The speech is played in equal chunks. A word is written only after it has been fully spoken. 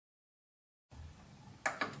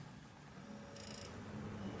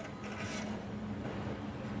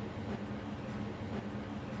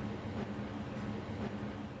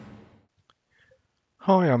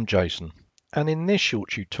Hi, I'm Jason, and in this short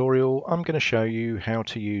tutorial I'm going to show you how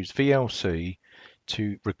to use VLC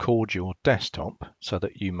to record your desktop so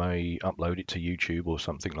that you may upload it to YouTube or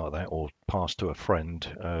something like that, or pass to a friend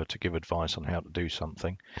to give advice on how to do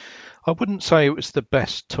something. I wouldn't say it was the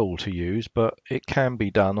best tool to use, but it can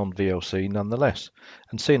be done on VLC nonetheless.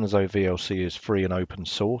 And seeing as though VLC is free and open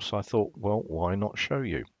source, I thought, well, why not show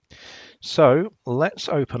you? So let's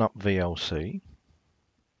open up VLC.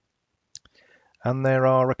 And there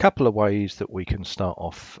are a couple of ways that we can start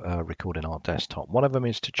off recording our desktop. One of them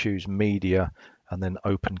is to choose media and then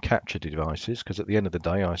open capture devices, because at the end of the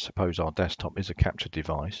day, I suppose our desktop is a capture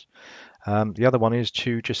device. The other one is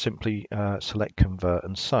to just simply select convert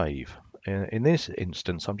and save. In this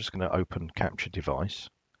instance, I'm just going to open capture device.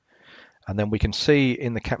 And then we can see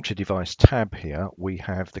in the capture device tab here, we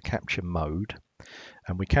have the capture mode,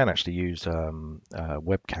 and we can actually use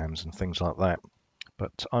webcams and things like that.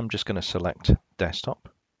 But I'm just going to select desktop,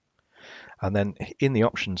 and then in the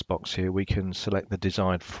options box here we can select the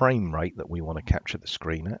desired frame rate that we want to capture the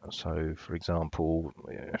screen at. So for example,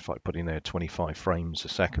 if I put in there 25 frames a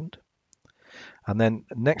second, and then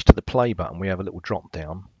next to the play button we have a little drop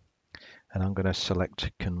down, and I'm going to select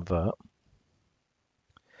convert,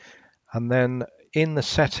 and then in the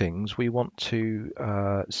settings we want to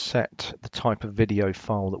set the type of video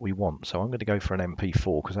file that we want. So I'm going to go for an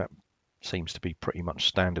MP4 because that seems to be pretty much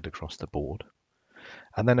standard across the board.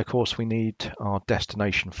 And then of course we need our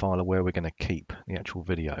destination file of where we're going to keep the actual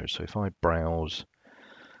video. So if I browse,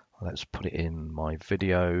 let's put it in my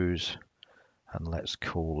videos, and let's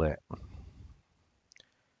call it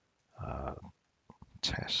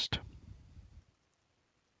test.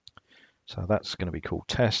 So that's going to be called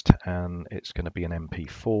test, and it's going to be an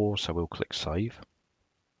MP4, so we'll click save.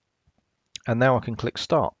 And now I can click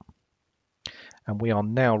start. And we are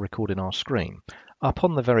now recording our screen. Up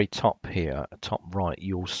on the very top here, top right,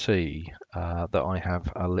 you'll see that I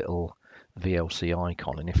have a little VLC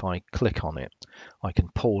icon, and if I click on it, I can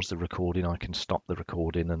pause the recording, I can stop the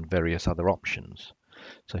recording, and various other options.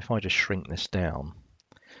 So if I just shrink this down,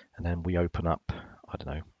 and then we open up, I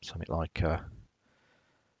don't know, something like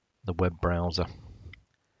the web browser,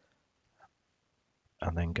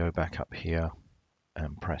 and then go back up here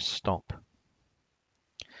and press stop.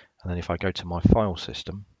 And then if I go to my file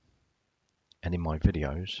system and in my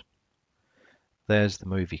videos, there's the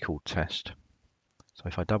movie called Test. So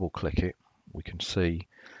if I double click it, we can see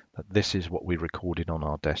that this is what we recorded on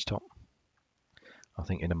our desktop. I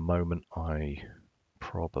think in a moment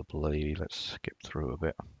let's skip through a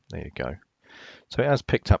bit. There you go. So it has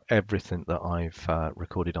picked up everything that I've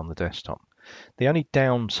recorded on the desktop. The only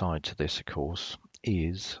downside to this, of course,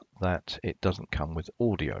 is that it doesn't come with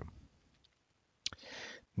audio.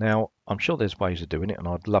 Now, I'm sure there's ways of doing it, and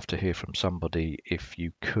I'd love to hear from somebody if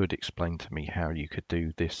you could explain to me how you could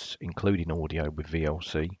do this, including audio with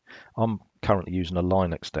VLC. I'm currently using a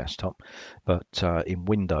Linux desktop, but in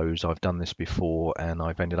Windows I've done this before, and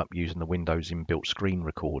I've ended up using the Windows inbuilt screen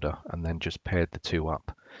recorder and then just paired the two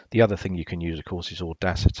up. The other thing you can use, of course, is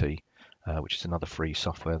Audacity, which is another free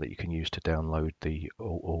software that you can use to download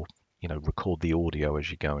or record the audio as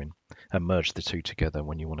you're going, and merge the two together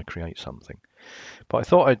when you want to create something. But I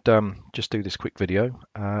thought I'd just do this quick video.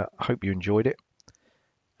 I hope you enjoyed it,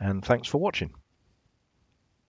 and thanks for watching.